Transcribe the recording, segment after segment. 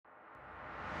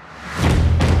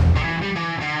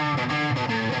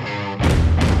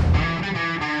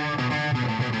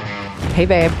Hey,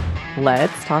 babe,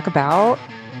 let's talk about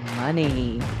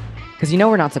money. Because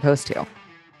we're not supposed to.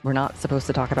 We're not supposed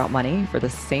to talk about money for the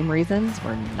same reasons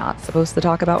we're not supposed to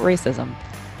talk about racism.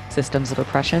 Systems of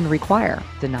oppression require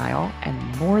denial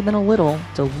and more than a little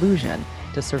delusion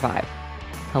to survive.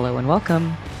 Hello and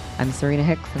welcome. I'm Serena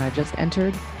Hicks, and I've just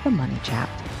entered the Money Chat.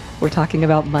 We're talking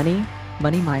about money,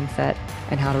 money mindset,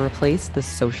 and how to replace the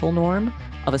social norm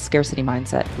of a scarcity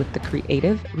mindset with the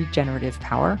creative, regenerative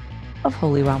power of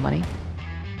holy wow money.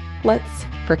 Let's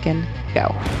frickin' go.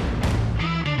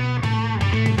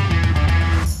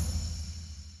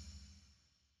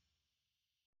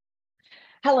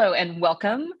 Hello and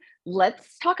welcome.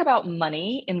 Let's talk about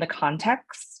money in the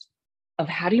context of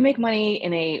how do you make money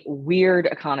in a weird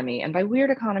economy. And by weird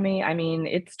economy, I mean,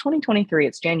 it's 2023.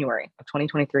 It's January of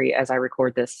 2023 as I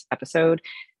record this episode.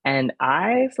 And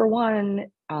I, for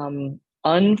one,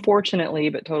 unfortunately,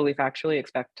 but totally factually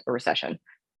expect a recession.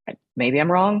 Maybe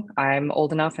I'm wrong. I'm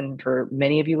old enough. And for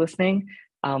many of you listening,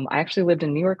 I actually lived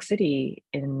in New York City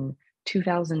in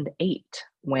 2008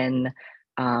 when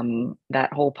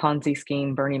that whole Ponzi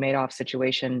scheme, Bernie Madoff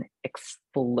situation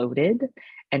exploded.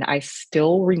 And I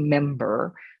still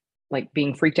remember like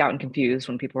being freaked out and confused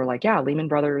when people were like, yeah, Lehman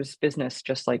Brothers business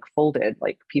just like folded.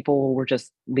 Like people were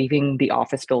just leaving the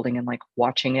office building and like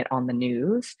watching it on the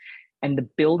news. And the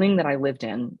building that I lived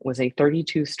in was a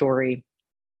 32-story,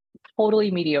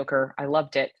 totally mediocre. I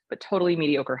loved it, but totally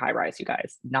mediocre high rise, you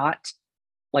guys, not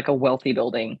like a wealthy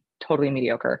building, totally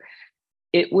mediocre.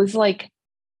 It was like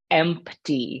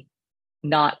empty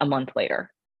not a month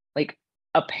later. Like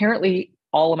apparently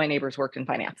all of my neighbors worked in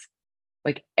finance.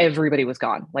 Like everybody was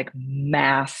gone, like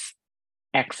mass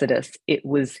exodus. It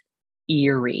was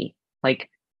eerie, like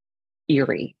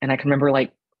eerie. And I can remember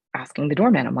like asking the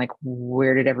doorman, I'm like,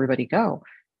 where did everybody go?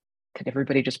 Did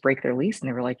everybody just break their lease? And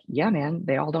they were like, yeah, man,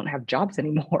 they all don't have jobs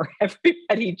anymore.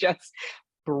 Everybody just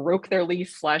broke their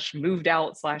lease slash moved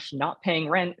out slash not paying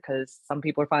rent because some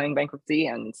people are filing bankruptcy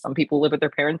and some people live with their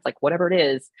parents, like whatever it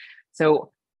is.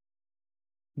 So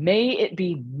may it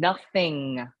be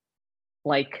nothing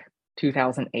like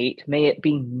 2008. May it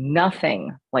be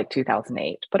nothing like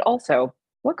 2008. But also,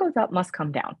 what goes up must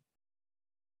come down.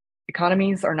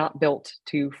 Economies are not built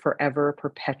to forever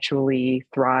perpetually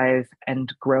thrive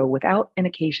and grow without an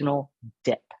occasional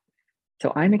dip.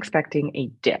 So I'm expecting a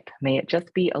dip. May it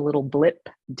just be a little blip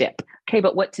dip. Okay,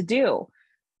 but what to do?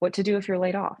 What to do if you're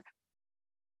laid off?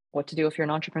 What to do if you're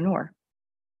an entrepreneur?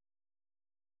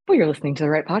 Well, you're listening to the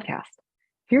right podcast.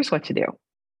 Here's what to do.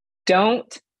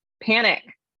 Don't panic.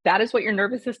 That is what your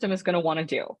nervous system is going to want to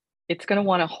do. It's going to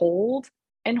want to hold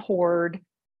and hoard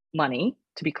money,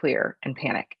 to be clear, and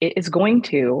panic. It is going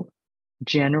to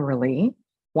generally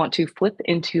want to flip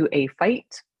into a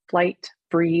fight, flight,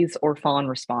 freeze, or fawn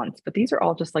response. But these are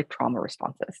all just like trauma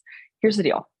responses. Here's the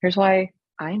deal. Here's why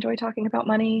I enjoy talking about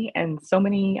money, and so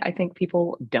many, I think,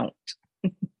 people don't.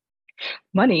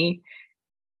 Money,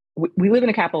 we live in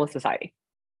a capitalist society.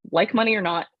 Like money or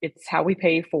not, it's how we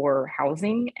pay for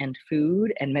housing and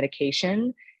food and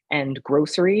medication and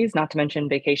groceries, not to mention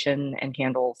vacation and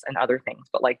candles and other things.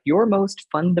 But like your most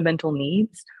fundamental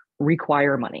needs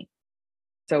require money.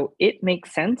 So it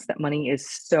makes sense that money is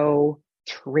so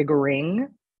triggering,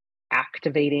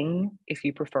 activating, if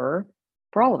you prefer,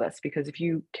 for all of us. Because if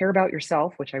you care about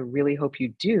yourself, which I really hope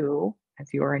you do, as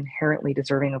you are inherently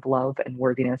deserving of love and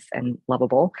worthiness and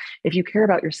lovable, if you care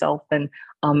about yourself, then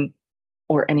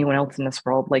or anyone else in this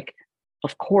world, like,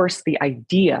 of course, the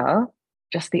idea,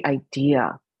 just the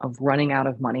idea of running out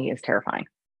of money is terrifying.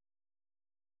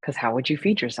 Because how would you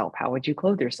feed yourself? How would you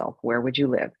clothe yourself? Where would you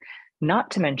live?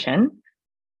 Not to mention,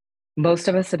 most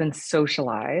of us have been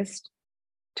socialized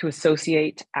to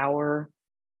associate our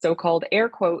so-called air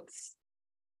quotes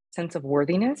sense of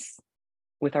worthiness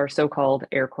with our so-called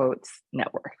air quotes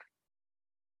net worth.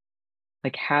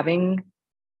 Like having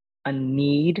a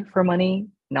need for money,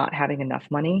 not having enough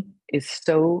money is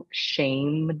so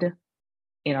shamed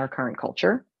in our current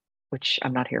culture, which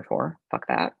I'm not here for. Fuck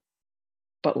that.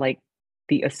 But like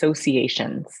the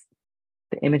associations,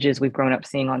 the images we've grown up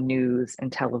seeing on news and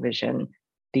television,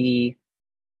 the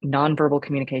nonverbal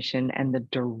communication and the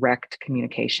direct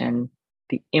communication,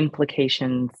 the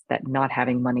implications that not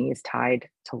having money is tied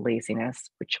to laziness,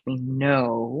 which we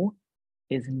know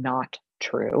is not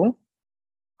true.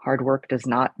 Hard work does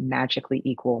not magically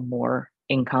equal more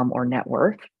income or net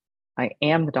worth. I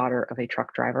am the daughter of a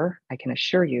truck driver. I can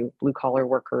assure you, blue collar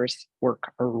workers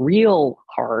work real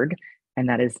hard, and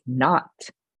that is not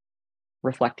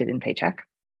reflected in paycheck.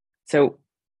 So,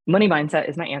 money mindset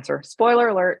is my answer. Spoiler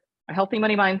alert, a healthy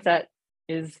money mindset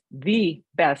is the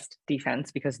best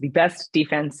defense because the best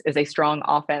defense is a strong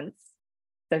offense,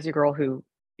 says your girl who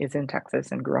is in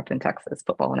Texas and grew up in Texas,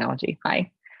 football analogy.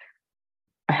 Hi.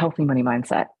 A healthy money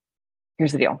mindset.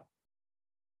 Here's the deal.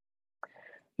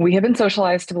 We have been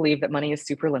socialized to believe that money is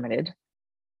super limited.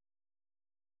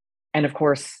 And of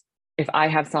course, if I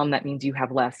have some, that means you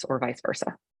have less, or vice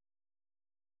versa.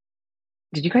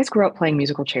 Did you guys grow up playing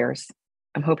musical chairs?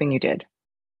 I'm hoping you did.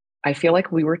 I feel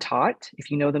like we were taught,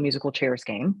 if you know the musical chairs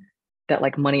game, that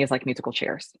like money is like musical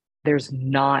chairs. There's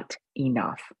not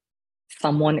enough.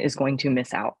 Someone is going to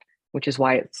miss out, which is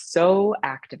why it's so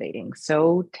activating,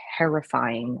 so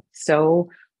terrifying, so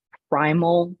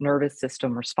primal nervous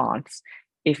system response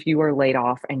if you are laid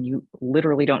off and you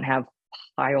literally don't have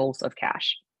piles of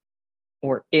cash.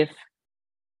 Or if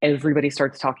everybody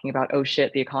starts talking about, oh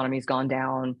shit, the economy's gone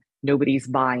down, nobody's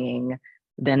buying,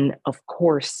 then of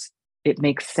course it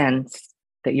makes sense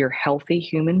that your healthy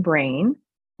human brain,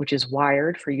 which is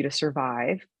wired for you to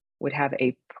survive, would have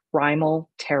a primal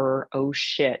terror, oh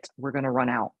shit, we're going to run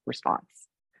out response.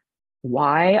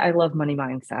 Why I love money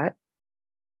mindset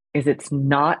is it's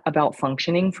not about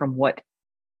functioning from what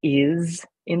is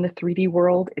in the 3D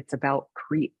world. It's about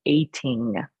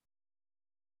creating,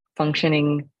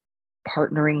 functioning,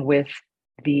 partnering with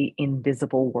the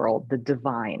invisible world, the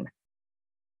divine.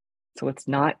 So it's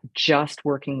not just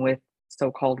working with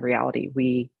so-called reality.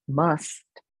 We must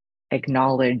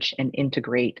acknowledge and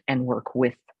integrate and work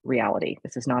with reality.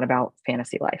 This is not about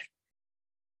fantasy life.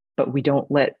 But we don't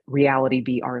let reality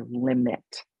be our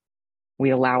limit.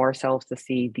 We allow ourselves to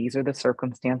see these are the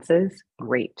circumstances.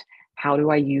 Great. How do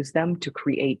I use them to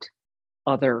create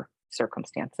other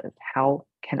circumstances? How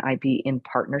can I be in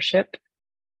partnership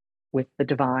with the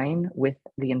divine, with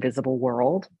the invisible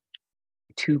world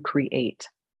to create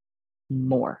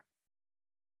more?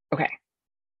 Okay.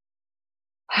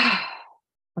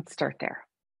 Let's start there.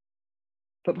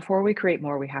 But before we create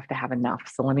more, we have to have enough.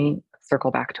 So let me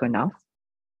circle back to enough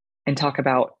and talk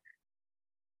about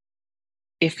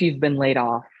if you've been laid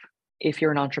off, if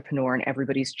you're an entrepreneur and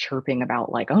everybody's chirping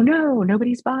about like, oh no,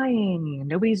 nobody's buying,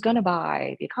 nobody's gonna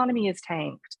buy, the economy is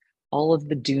tanked, all of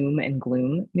the doom and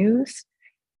gloom news.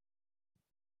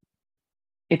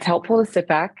 It's helpful to sit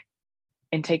back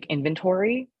and take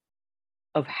inventory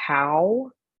of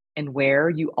how and where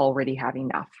you already have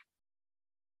enough.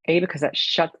 Because that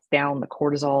shuts down the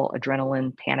cortisol,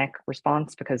 adrenaline, panic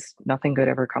response, because nothing good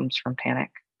ever comes from panic,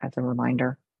 as a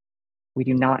reminder. We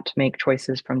do not make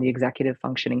choices from the executive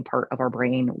functioning part of our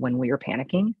brain when we are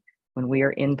panicking. When we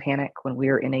are in panic, when we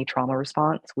are in a trauma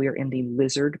response, we are in the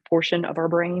lizard portion of our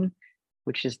brain,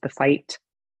 which is the fight,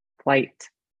 flight,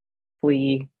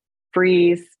 flee,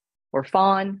 freeze, or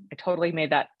fawn. I totally made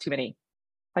that too many.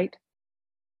 Fight,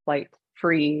 flight,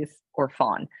 freeze, or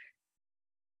fawn.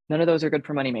 None of those are good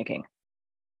for money making.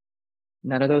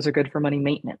 None of those are good for money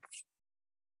maintenance.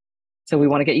 So we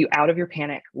want to get you out of your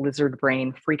panic, lizard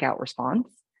brain, freak out response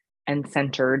and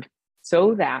centered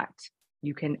so that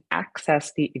you can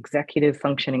access the executive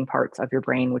functioning parts of your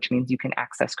brain, which means you can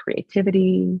access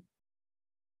creativity.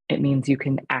 It means you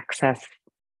can access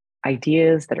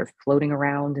ideas that are floating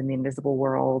around in the invisible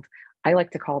world. I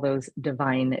like to call those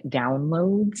divine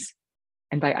downloads.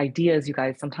 And by ideas, you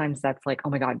guys, sometimes that's like, oh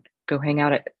my God, go hang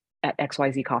out at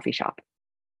XYZ coffee shop.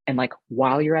 And like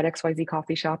while you're at XYZ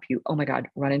coffee shop, you, oh my God,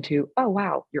 run into, oh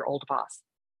wow, your old boss.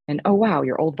 And oh wow,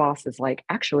 your old boss is like,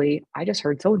 actually, I just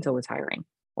heard so-and-so is hiring.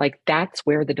 Like that's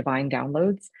where the divine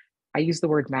downloads. I use the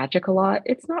word magic a lot.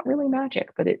 It's not really magic,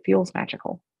 but it feels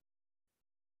magical.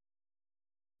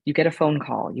 You get a phone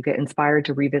call, you get inspired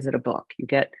to revisit a book, you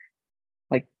get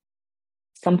like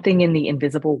something in the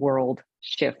invisible world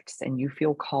shifts and you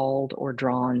feel called or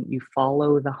drawn. You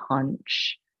follow the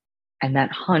hunch, and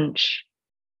that hunch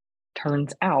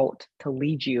turns out to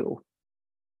lead you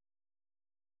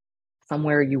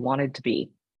somewhere you wanted to be,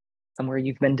 somewhere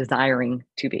you've been desiring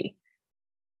to be.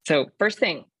 So first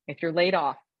thing, if you're laid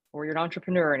off or you're an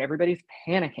entrepreneur and everybody's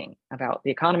panicking about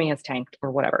the economy has tanked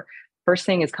or whatever, first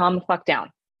thing is calm the fuck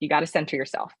down. You got to center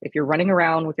yourself. If you're running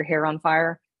around with your hair on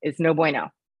fire, it's no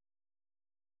bueno.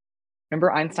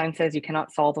 Remember Einstein says you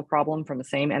cannot solve a problem from the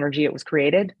same energy it was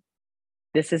created?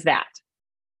 This is that.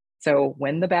 So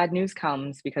when the bad news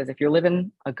comes, because if you're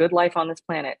living a good life on this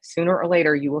planet, sooner or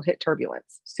later you will hit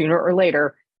turbulence. Sooner or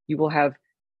later you will have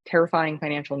terrifying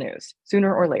financial news.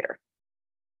 Sooner or later.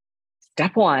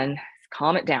 Step one,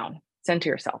 calm it down. Center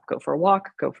yourself. Go for a walk,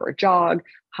 go for a jog,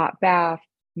 hot bath,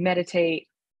 meditate,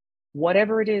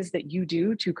 whatever it is that you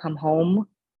do to come home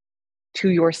to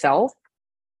yourself.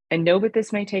 And know that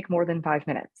this may take more than 5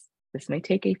 minutes. This may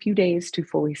take a few days to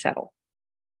fully settle.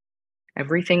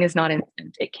 Everything is not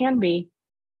instant. It can be,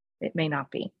 it may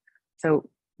not be. So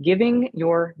giving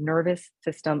your nervous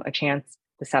system a chance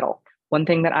to settle. One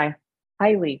thing that I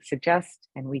highly suggest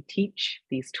and we teach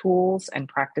these tools and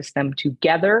practice them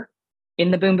together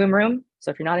in the Boom Boom Room. So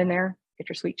if you're not in there, get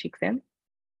your sweet cheeks in.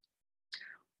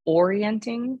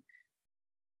 Orienting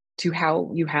to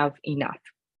how you have enough.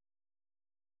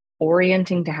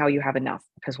 Orienting to how you have enough.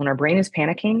 Because when our brain is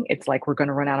panicking, it's like we're going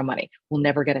to run out of money. We'll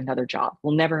never get another job.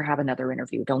 We'll never have another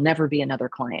interview. There'll never be another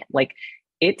client. Like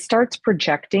it starts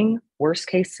projecting worst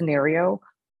case scenario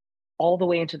all the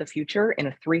way into the future in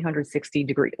a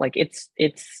 360-degree. Like it's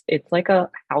like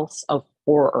a house of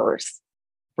horrors.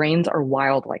 Brains are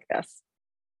wild like this.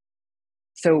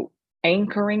 So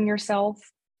anchoring yourself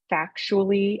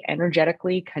factually,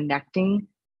 energetically, connecting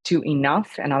to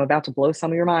enough, and I'm about to blow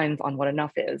some of your minds on what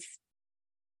enough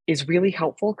is really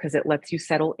helpful because it lets you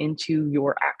settle into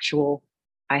your actual,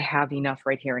 I have enough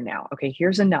right here and now. Okay,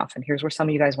 here's enough. And here's where some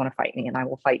of you guys want to fight me, and I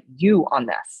will fight you on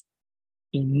this.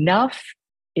 Enough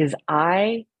is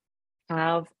I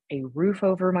have a roof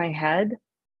over my head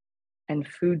and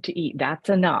food to eat. That's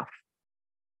enough.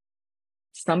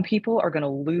 Some people are going to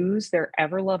lose their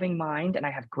ever-loving mind, and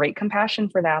I have great compassion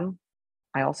for them.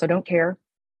 I also don't care.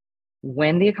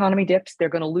 When the economy dips, they're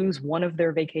going to lose one of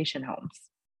their vacation homes.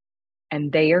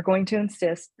 And they are going to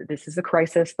insist that this is a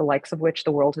crisis, the likes of which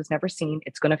the world has never seen.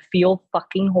 It's going to feel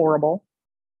fucking horrible.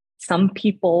 Some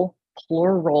people,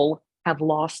 plural, have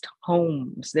lost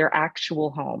homes, their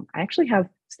actual home. I actually was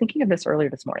thinking of this earlier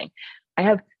this morning. I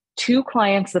have 2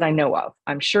 clients that I know of.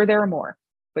 I'm sure there are more,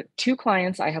 but 2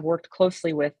 clients I have worked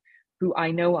closely with who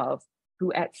I know of,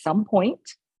 who at some point,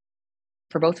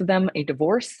 for both of them, a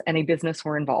divorce and a business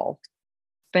were involved,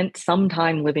 spent some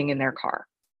time living in their car.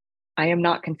 I am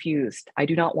not confused. I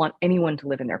do not want anyone to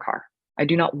live in their car. I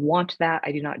do not want that.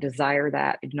 I do not desire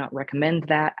that. I do not recommend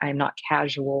that. I am not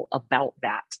casual about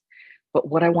that. But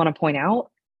what I want to point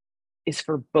out is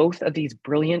for both of these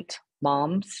brilliant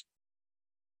moms,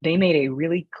 they made a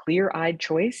really clear-eyed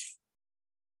choice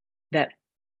that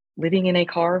living in a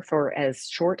car for as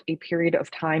short a period of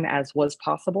time as was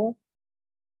possible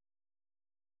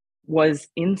was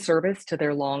in service to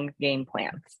their long game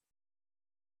plans.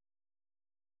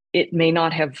 It may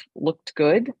not have looked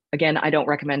good. Again, I don't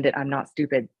recommend it. I'm not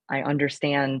stupid. I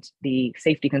understand the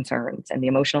safety concerns and the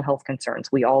emotional health concerns.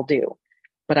 We all do.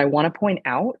 But I want to point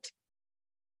out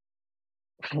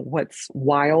what's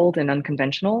wild and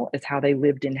unconventional is how they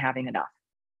lived in having enough.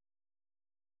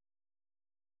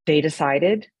 They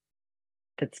decided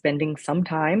that spending some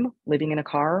time living in a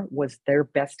car was their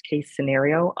best case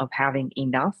scenario of having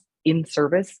enough in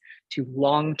service to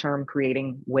long-term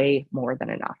creating way more than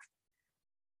enough.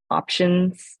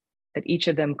 Options that each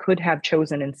of them could have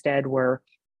chosen instead were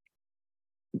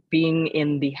being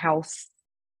in the house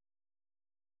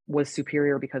was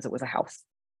superior because it was a house.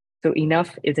 So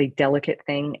enough is a delicate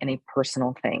thing and a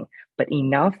personal thing, but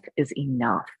enough is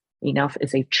enough. Enough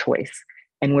is a choice.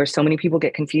 And where so many people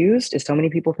get confused is so many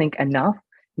people think enough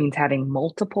means having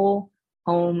multiple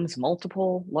homes,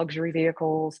 multiple luxury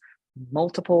vehicles,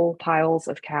 multiple piles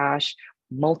of cash,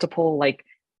 multiple, like,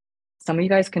 some of you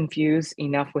guys confuse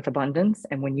enough with abundance.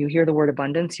 And when you hear the word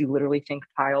abundance, you literally think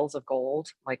piles of gold.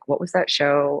 Like, what was that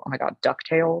show? Oh my God,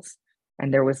 DuckTales.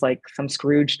 And there was like some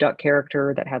Scrooge duck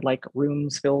character that had like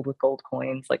rooms filled with gold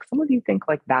coins. Like, some of you think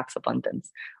like that's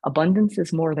abundance. Abundance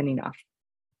is more than enough.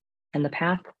 And the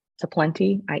path to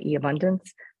plenty, i.e.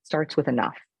 abundance, starts with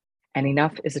enough. And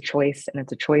enough is a choice. And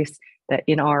it's a choice that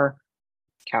in our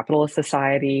capitalist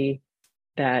society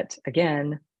that,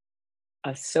 again,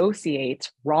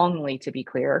 associates wrongly, to be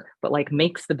clear, but like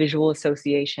makes the visual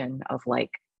association of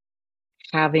like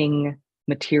having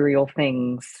material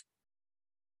things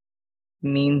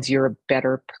means you're a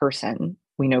better person.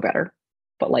 We know better,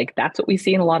 but like that's what we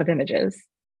see in a lot of images.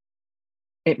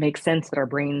 It makes sense that our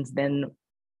brains then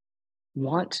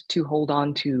want to hold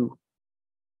on to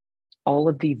all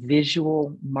of the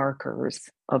visual markers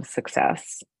of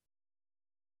success,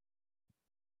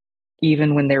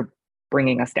 even when they're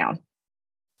bringing us down,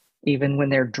 even when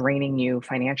they're draining you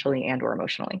financially and or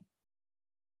emotionally.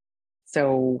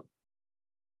 So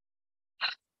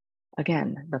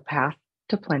again, the path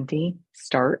to plenty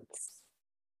starts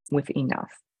with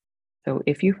enough. So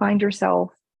if you find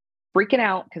yourself freaking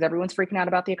out because everyone's freaking out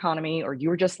about the economy, or you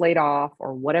were just laid off,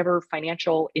 or whatever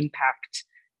financial impact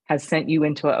has sent you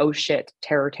into a oh shit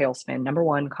terror tailspin, number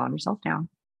one, calm yourself down.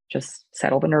 Just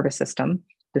settle the nervous system.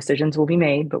 Decisions will be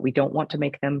made, but we don't want to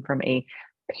make them from a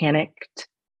panicked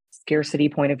scarcity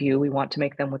point of view. We want to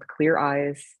make them with clear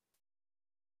eyes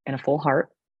and a full heart.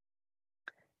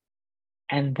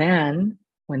 And then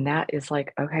when that is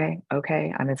like,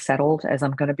 okay, I'm as settled as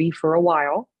I'm going to be for a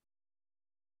while,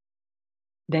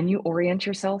 then you orient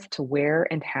yourself to where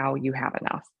and how you have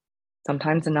enough.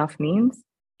 Sometimes enough means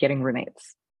getting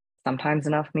roommates. Sometimes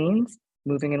enough means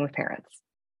moving in with parents.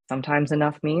 Sometimes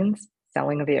enough means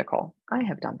selling a vehicle. I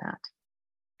have done that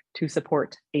to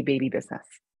support a baby business.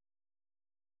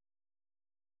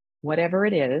 Whatever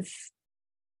it is,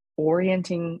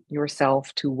 orienting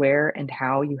yourself to where and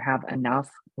how you have enough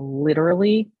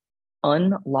literally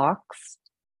unlocks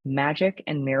magic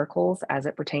and miracles as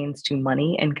it pertains to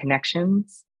money and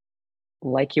connections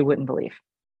like you wouldn't believe.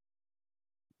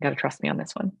 You gotta trust me on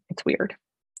this one. It's weird.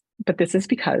 But this is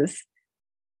because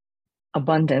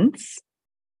abundance,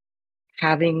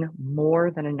 having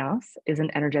more than enough, is an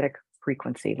energetic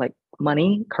frequency. Like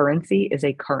money, currency is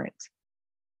a current.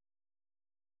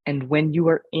 And when you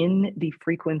are in the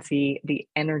frequency, the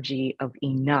energy of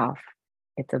enough,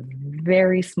 it's a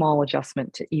very small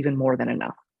adjustment to even more than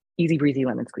enough. Easy breezy,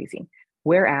 lemon squeezy.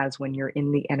 Whereas when you're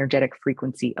in the energetic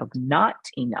frequency of not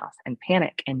enough and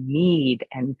panic and need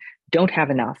and don't have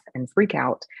enough and freak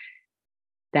out,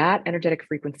 that energetic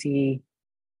frequency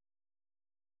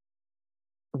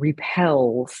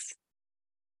repels.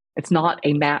 It's not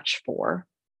a match for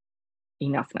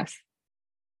enoughness.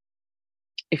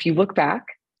 If you look back,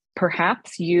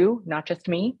 perhaps you, not just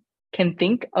me, can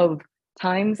think of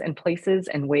times and places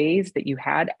and ways that you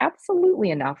had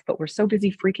absolutely enough, but were so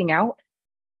busy freaking out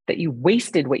that you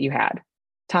wasted what you had.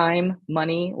 Time,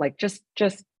 money, like just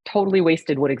totally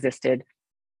wasted what existed.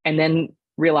 And then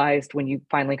realized when you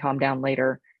finally calmed down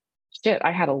later, shit,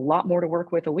 I had a lot more to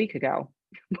work with a week ago.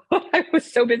 I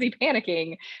was so busy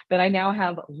panicking that I now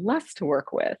have less to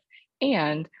work with.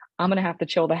 And I'm going to have to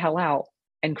chill the hell out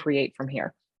and create from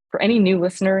here. For any new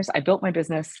listeners, I built my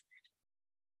business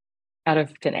out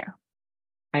of thin air.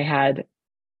 I had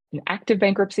an active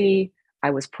bankruptcy. I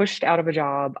was pushed out of a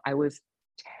job. I was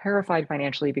terrified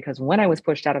financially because when I was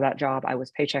pushed out of that job, I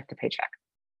was paycheck to paycheck.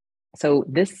 So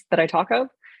this that I talk of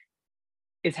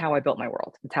is how I built my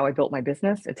world. It's how I built my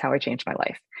business. It's how I changed my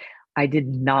life. I did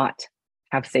not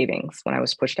have savings when I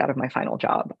was pushed out of my final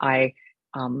job. I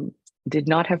did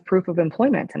not have proof of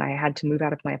employment, and I had to move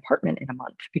out of my apartment in a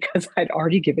month because I'd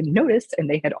already given notice and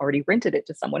they had already rented it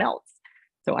to someone else.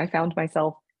 So I found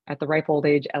myself at the ripe old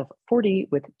age of 40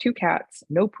 with 2 cats,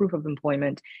 no proof of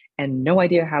employment, and no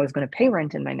idea how I was going to pay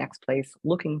rent in my next place,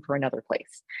 looking for another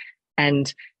place.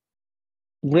 And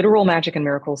literal magic and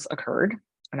miracles occurred.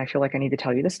 And I feel like I need to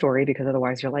tell you the story because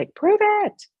otherwise you're like, prove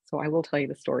it. So I will tell you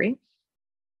the story.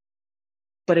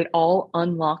 But it all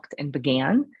unlocked and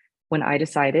began when I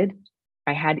decided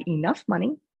I had enough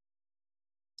money,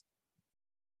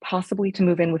 possibly to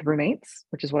move in with roommates,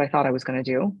 which is what I thought I was going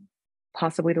to do,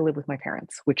 possibly to live with my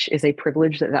parents, which is a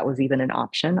privilege that was even an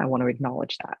option. I want to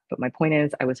acknowledge that. But my point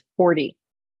is, I was 40.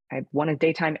 I won a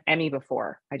daytime Emmy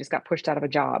before. I just got pushed out of a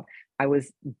job. I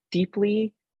was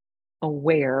deeply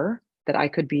aware that I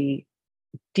could be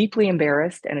deeply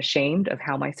embarrassed and ashamed of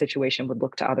how my situation would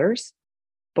look to others.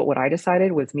 But what I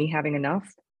decided was me having enough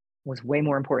was way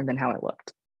more important than how it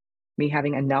looked. Me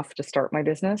having enough to start my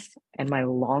business and my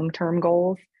long-term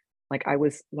goals. Like I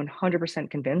was 100%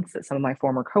 convinced that some of my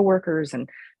former coworkers and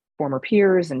former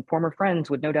peers and former friends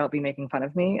would no doubt be making fun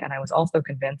of me. And I was also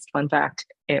convinced, fun fact,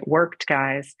 it worked,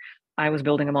 guys. I was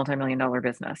building a multi-million-dollar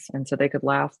business. And so they could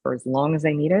laugh for as long as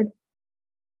they needed.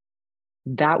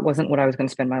 That wasn't what I was going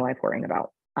to spend my life worrying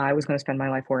about. I was going to spend my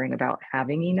life worrying about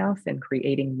having enough and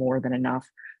creating more than enough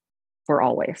for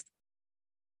always.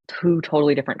 2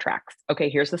 totally different tracks. Okay,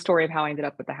 here's the story of how I ended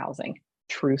up with the housing.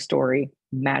 True story,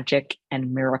 magic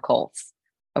and miracles.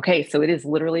 Okay, so it is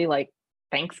literally like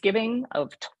Thanksgiving of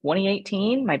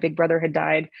 2018. My big brother had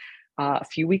died a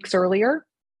few weeks earlier.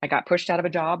 I got pushed out of a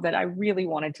job that I really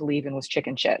wanted to leave and was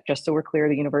chicken shit. Just so we're clear,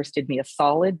 the universe did me a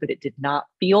solid, but it did not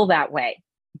feel that way.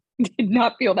 It did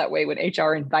not feel that way when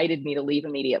HR invited me to leave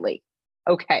immediately.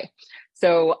 Okay,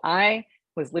 so I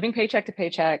was living paycheck to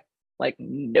paycheck, like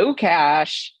no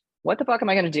cash. What the fuck am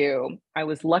I going to do? I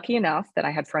was lucky enough that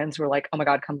I had friends who were like, oh my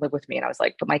God, come live with me. And I was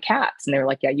like, but my cats. And they were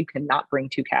like, yeah, you cannot bring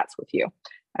 2 cats with you.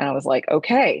 And I was like,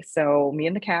 okay. So me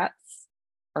and the cats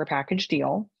are a package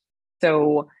deal.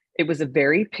 So it was a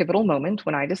very pivotal moment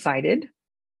when I decided,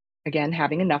 again,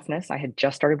 having enoughness. I had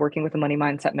just started working with the Money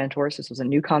Mindset Mentors. This was a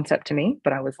new concept to me,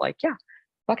 but I was like, yeah,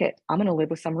 fuck it. I'm going to live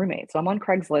with some roommates. So I'm on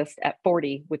Craigslist at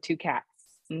 40 with 2 cats.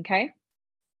 Okay.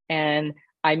 And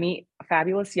I meet a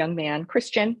fabulous young man,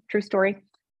 Christian, true story.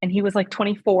 And he was like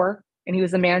 24 and he was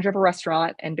the manager of a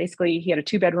restaurant. And basically he had a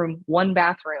 2-bedroom, 1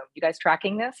 bathroom. You guys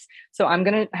tracking this? So I'm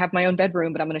going to have my own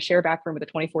bedroom, but I'm going to share a bathroom with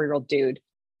a 24-year-old dude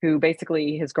who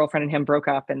basically his girlfriend and him broke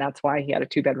up. And that's why he had a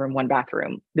 2-bedroom, 1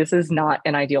 bathroom. This is not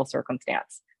an ideal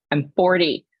circumstance. I'm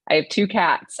 40. I have 2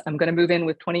 cats. I'm going to move in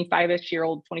with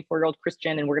 25-ish-year-old, 24-year-old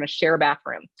Christian, and we're going to share a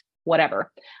bathroom.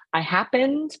 whatever. I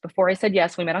happened, before I said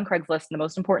yes, we met on Craigslist, and the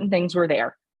most important things were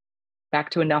there.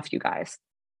 Back to enough, you guys.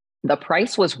 The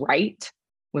price was right,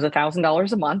 was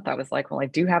 $1,000 a month. I was like, well, I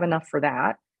do have enough for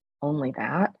that, only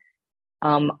that.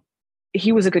 Um,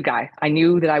 he was a good guy. I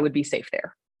knew that I would be safe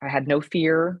there. I had no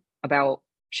fear about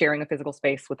sharing a physical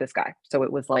space with this guy. So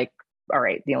it was like, all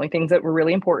right, the only things that were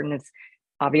really important is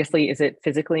obviously, is it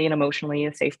physically and emotionally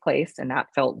a safe place? And that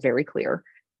felt very clear.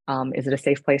 Is it a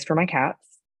safe place for my cats?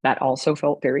 That also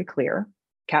felt very clear.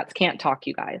 Cats can't talk,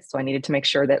 you guys. So I needed to make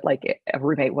sure that like a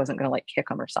roommate wasn't going to like kick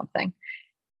them or something.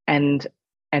 And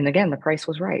and again, the price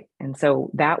was right. And so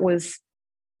that was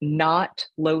not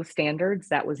low standards.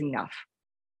 That was enough.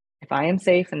 If I am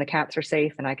safe and the cats are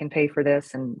safe and I can pay for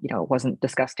this, and it wasn't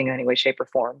disgusting in any way, shape, or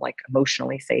form, like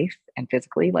emotionally safe and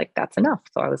physically, like that's enough.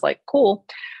 So I was like, cool.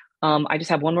 I just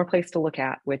have one more place to look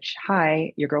at, which,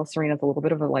 hi, your girl Serena's a little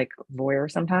bit of a like voyeur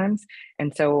sometimes.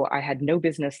 And so I had no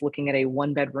business looking at a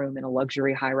 1 bedroom in a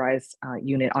luxury high rise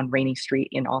unit on Rainy Street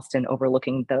in Austin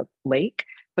overlooking the lake.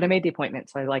 But I made the appointment.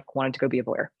 So I like wanted to go be a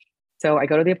voyeur. So I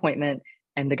go to the appointment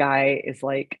and the guy is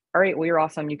like, all right, well, you're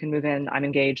awesome. You can move in. I'm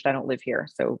engaged. I don't live here.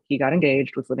 So he got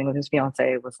engaged, was living with his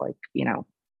fiance, was like,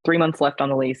 3 months left on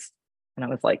the lease. And I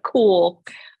was like, cool.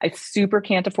 I super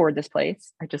can't afford this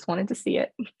place. I just wanted to see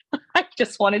it. I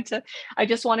just wanted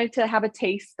to have a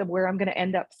taste of where I'm going to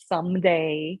end up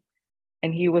someday.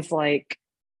 And he was like,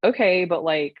 okay, but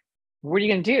like, what are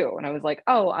you going to do? And I was like,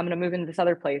 oh, I'm going to move into this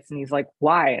other place. And he's like,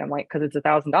 why? And I'm like, because it's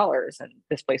 $1,000. And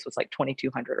this place was like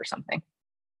 2,200 or something.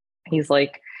 He's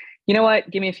like, you know what?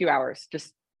 Give me a few hours.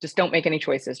 Just don't make any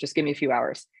choices. Just give me a few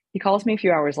hours. He calls me a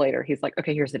few hours later. He's like,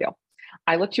 okay, here's the deal.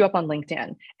 I looked you up on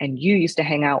LinkedIn and you used to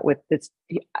hang out with this.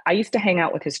 I used to hang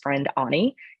out with his friend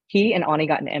Ani. He and Ani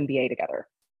got an MBA together.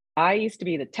 I used to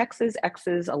be the Texas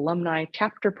X's alumni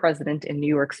chapter president in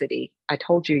New York City. I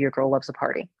told you your girl loves a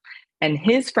party. And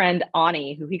his friend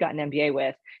Ani, who he got an MBA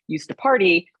with, used to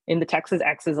party in the Texas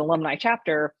X's alumni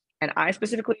chapter. And I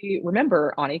specifically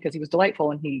remember Ani because he was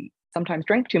delightful and he sometimes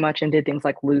drank too much and did things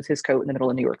like lose his coat in the middle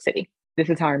of New York City. This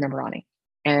is how I remember Ani.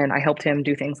 And I helped him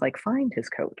do things like find his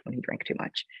coat when he drank too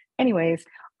much. Anyways,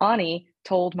 Ani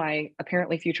told my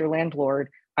apparently future landlord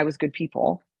I was good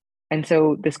people. And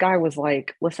so this guy was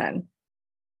like, listen,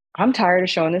 I'm tired of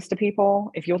showing this to people.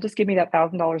 If you'll just give me that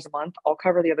 $1,000 a month, I'll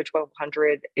cover the other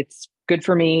 1,200. It's good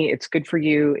for me. It's good for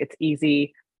you. It's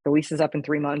easy. The lease is up in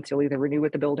 3 months. You'll either renew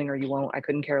with the building or you won't. I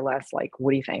couldn't care less. Like, what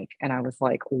do you think? And I was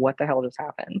like, what the hell just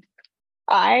happened?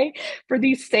 For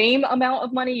the same amount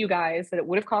of money, you guys, that it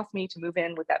would have cost me to move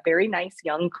in with that very nice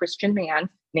young Christian man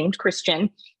named Christian,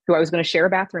 who I was going to share a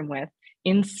bathroom with,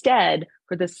 instead,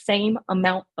 for the same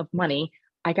amount of money,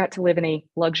 I got to live in a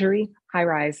luxury high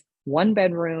rise 1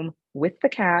 bedroom with the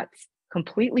cats,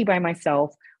 completely by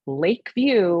myself, lake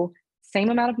view, same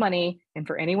amount of money. And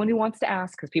for anyone who wants to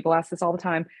ask, because people ask this all the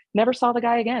time, never saw the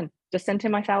guy again. Just sent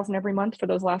him my 1,000 every month for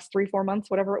those last 3-4 months,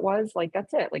 whatever it was. Like,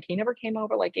 that's it. Like, he never came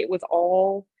over. Like, it was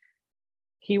all,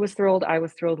 he was thrilled. I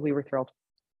was thrilled. We were thrilled.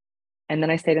 And then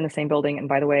I stayed in the same building. And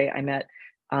by the way, I met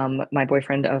my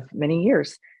boyfriend of many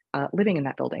years living in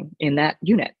that building, in that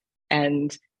unit.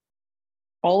 And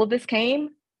all of this came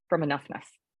from enoughness.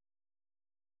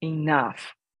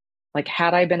 Enough. Like,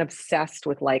 had I been obsessed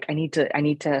with like,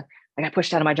 I got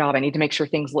pushed out of my job, I need to make sure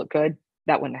things look good,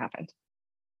 that wouldn't have happened.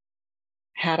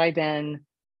 Had I been,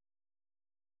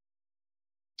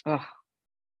 oh,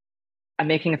 I'm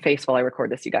making a face while I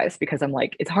record this, you guys, because I'm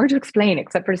like, it's hard to explain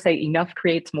except for to say enough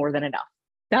creates more than enough.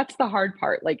 That's the hard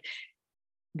part. Like,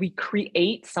 we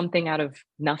create something out of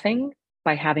nothing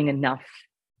by having enough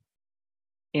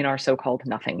in our so-called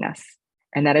nothingness.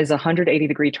 And that is a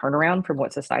 180-degree turnaround from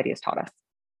what society has taught us.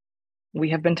 We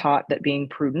have been taught that being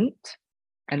prudent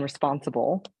and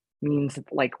responsible means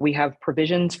like we have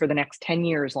provisions for the next 10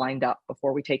 years lined up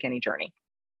before we take any journey.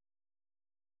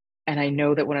 And I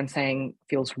know that what I'm saying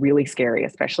feels really scary,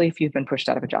 especially if you've been pushed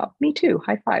out of a job. Me too.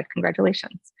 High five.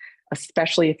 Congratulations.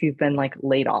 Especially if you've been like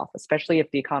laid off, especially if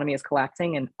the economy is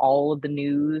collapsing and all of the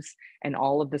news and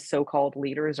all of the so-called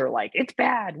leaders are like, it's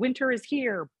bad. Winter is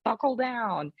here. Buckle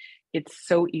down. It's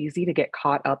so easy to get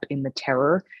caught up in the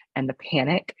terror and the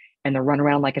panic and the run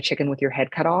around like a chicken with your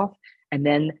head cut off. And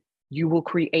then you will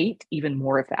create even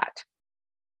more of that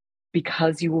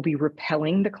because you will be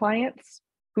repelling the clients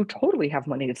who totally have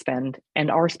money to spend and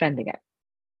are spending it.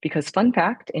 Because fun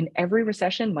fact, in every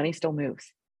recession, money still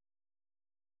moves.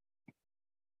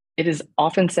 It is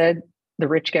often said the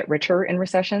rich get richer in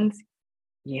recessions.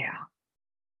 Yeah.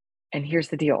 And here's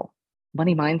the deal.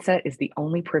 Money mindset is the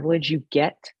only privilege you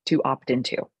get to opt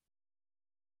into.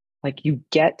 Like, you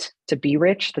get to be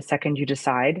rich the second you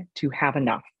decide to have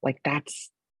enough. Like, that's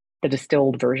the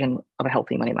distilled version of a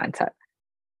healthy money mindset.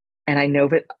 And I know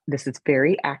that this is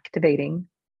very activating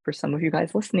for some of you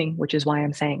guys listening, which is why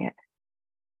I'm saying it.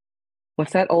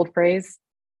 What's that old phrase?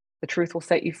 The truth will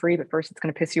set you free, but first it's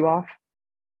going to piss you off.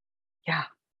 Yeah,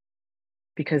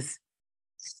 because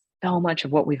so much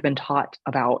of what we've been taught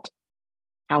about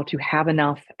how to have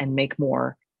enough and make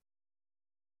more,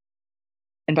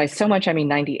 and by so much, I mean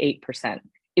 98%,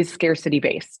 is scarcity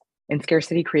based. And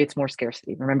scarcity creates more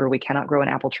scarcity. Remember, we cannot grow an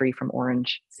apple tree from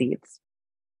orange seeds.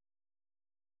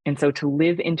 And so to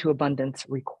live into abundance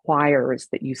requires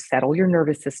that you settle your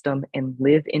nervous system and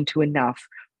live into enough,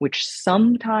 which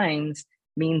sometimes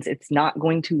means it's not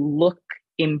going to look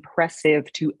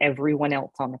impressive to everyone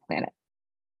else on the planet.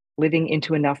 Living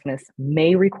into enoughness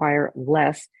may require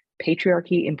less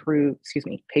patriarchy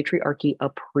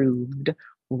approved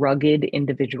rugged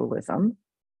individualism,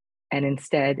 and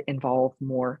instead involve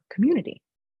more community,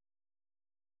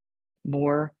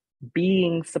 more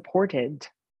being supported,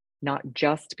 not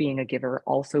just being a giver,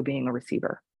 also being a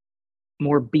receiver,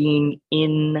 more being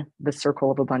in the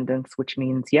circle of abundance, which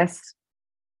means, yes,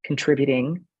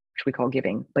 contributing, which we call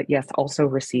giving, but yes, also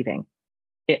receiving.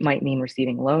 It might mean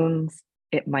receiving loans.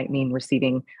 It might mean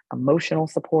receiving emotional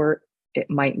support. It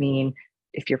might mean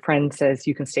if your friend says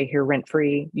you can stay here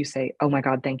rent-free, you say, oh my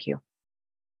God, thank you.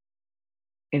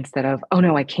 Instead of, oh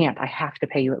no, I can't. I have to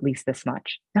pay you at least this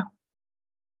much. No,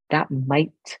 that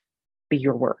might be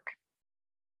your work.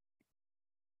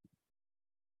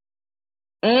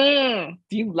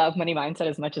 Do you love money mindset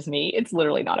as much as me? It's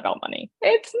literally not about money.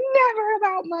 It's never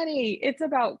about money. It's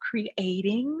about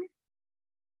creating,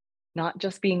 not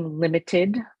just being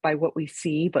limited by what we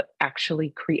see, but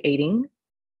actually creating.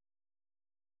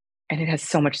 And it has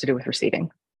so much to do with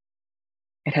receiving.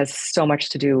 It has so much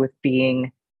to do with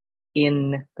being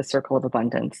in the circle of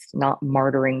abundance, not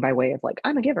martyring by way of like,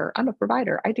 I'm a giver, I'm a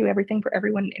provider, I do everything for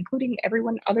everyone, including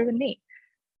everyone other than me.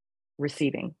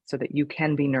 Receiving so that you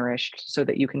can be nourished, so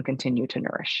that you can continue to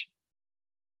nourish.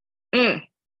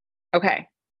 Okay.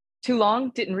 Too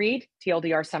long, didn't read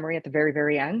TLDR summary at the very,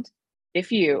 very end.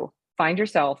 If you find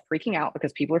yourself freaking out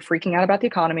because people are freaking out about the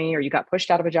economy, or you got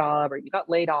pushed out of a job, or you got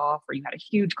laid off, or you had a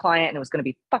huge client and it was going to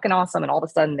be fucking awesome, and all of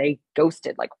a sudden they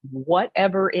ghosted, like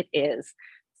whatever it is,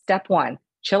 step one,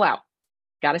 chill out.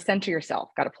 Got to center yourself,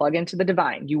 got to plug into the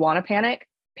divine. You want to panic?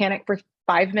 Panic for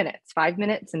 5 minutes,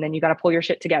 and then you got to pull your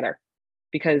shit together,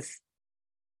 because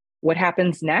what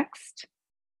happens next,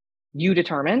 you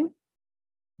determine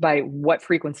by what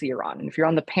frequency you're on. And if you're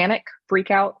on the panic,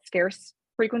 freak out, scarce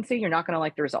frequency, you're not going to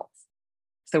like the results.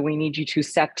 So we need you to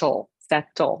settle,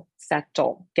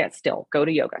 get still, go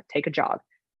to yoga, take a jog,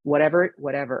 whatever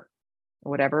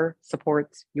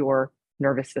supports your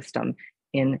nervous system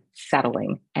in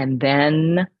settling. And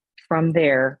then from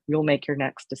there, you'll make your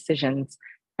next decisions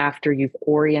after you've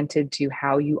oriented to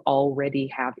how you already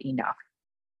have enough.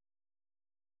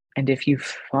 And if you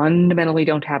fundamentally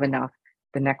don't have enough,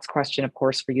 the next question, of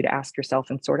course, for you to ask yourself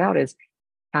and sort out is,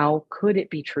 how could it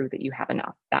be true that you have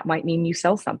enough? That might mean you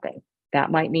sell something.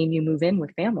 That might mean you move in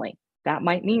with family. That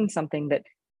might mean something that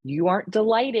you aren't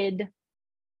delighted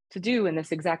to do in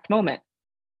this exact moment.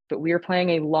 But we are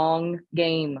playing a long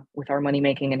game with our money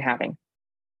making and having.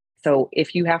 So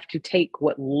if you have to take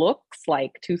what looks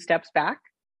like 2 steps back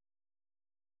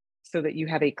so that you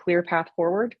have a clear path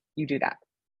forward, you do that.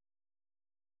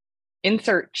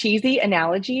 Insert cheesy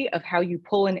analogy of how you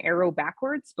pull an arrow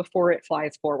backwards before it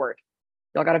flies forward.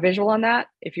 Y'all got a visual on that?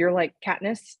 If you're like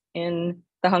Katniss in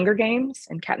the Hunger Games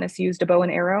and Katniss used a bow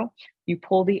and arrow, you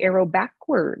pull the arrow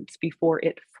backwards before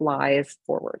it flies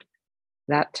forward.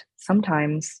 That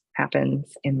sometimes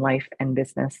happens in life and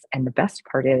business. And the best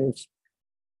part is,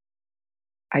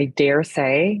 I dare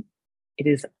say, it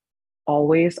is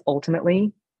always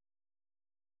ultimately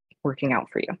working out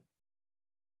for you,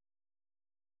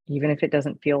 even if it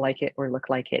doesn't feel like it or look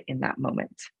like it in that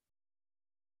moment.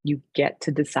 You get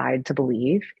to decide to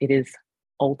believe it is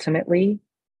ultimately,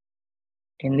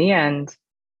 in the end,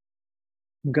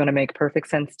 going to make perfect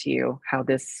sense to you how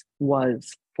this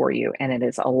was for you. And it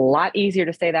is a lot easier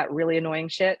to say that really annoying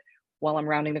shit while I'm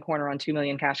rounding the corner on 2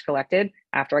 million cash collected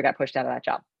after I got pushed out of that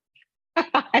job.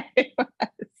 I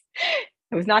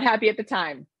was not happy at the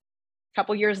time. A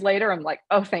couple years later, I'm like,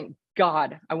 oh, thank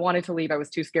God. I wanted to leave. I was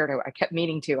too scared. I kept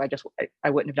meaning to. I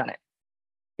wouldn't have done it.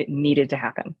 It needed to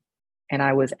happen. And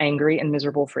I was angry and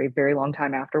miserable for a very long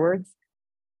time afterwards.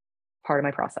 Part of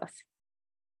my process.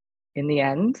 In the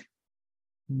end,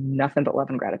 nothing but love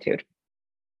and gratitude.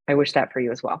 I wish that for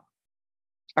you as well.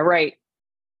 All right.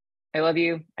 I love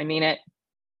you. I mean it.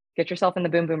 Get yourself in the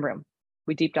boom, boom room.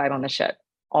 We deep dive on this shit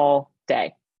all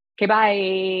day. Okay,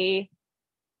 bye.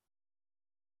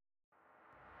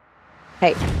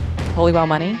 Hey, Holy Well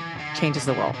Money changes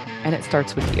the world, and it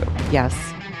starts with you. Yes,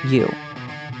 you.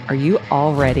 Are you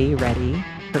already ready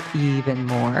for even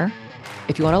more?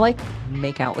 If you want to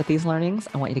make out with these learnings,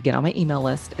 I want you to get on my email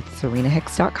list at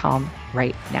serenahicks.com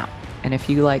right now. And if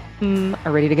you are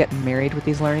ready to get married with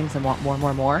these learnings and want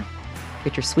more,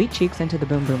 get your sweet cheeks into the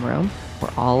boom boom room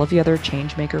where all of the other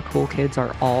changemaker cool kids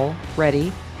are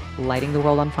already lighting the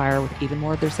world on fire with even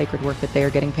more of their sacred work that they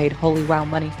are getting paid holy wow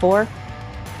money for.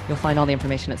 You'll find all the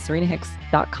information at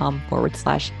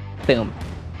serenahicks.com/boom.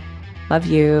 Love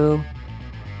you.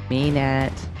 Mean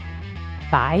it.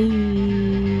 Bye.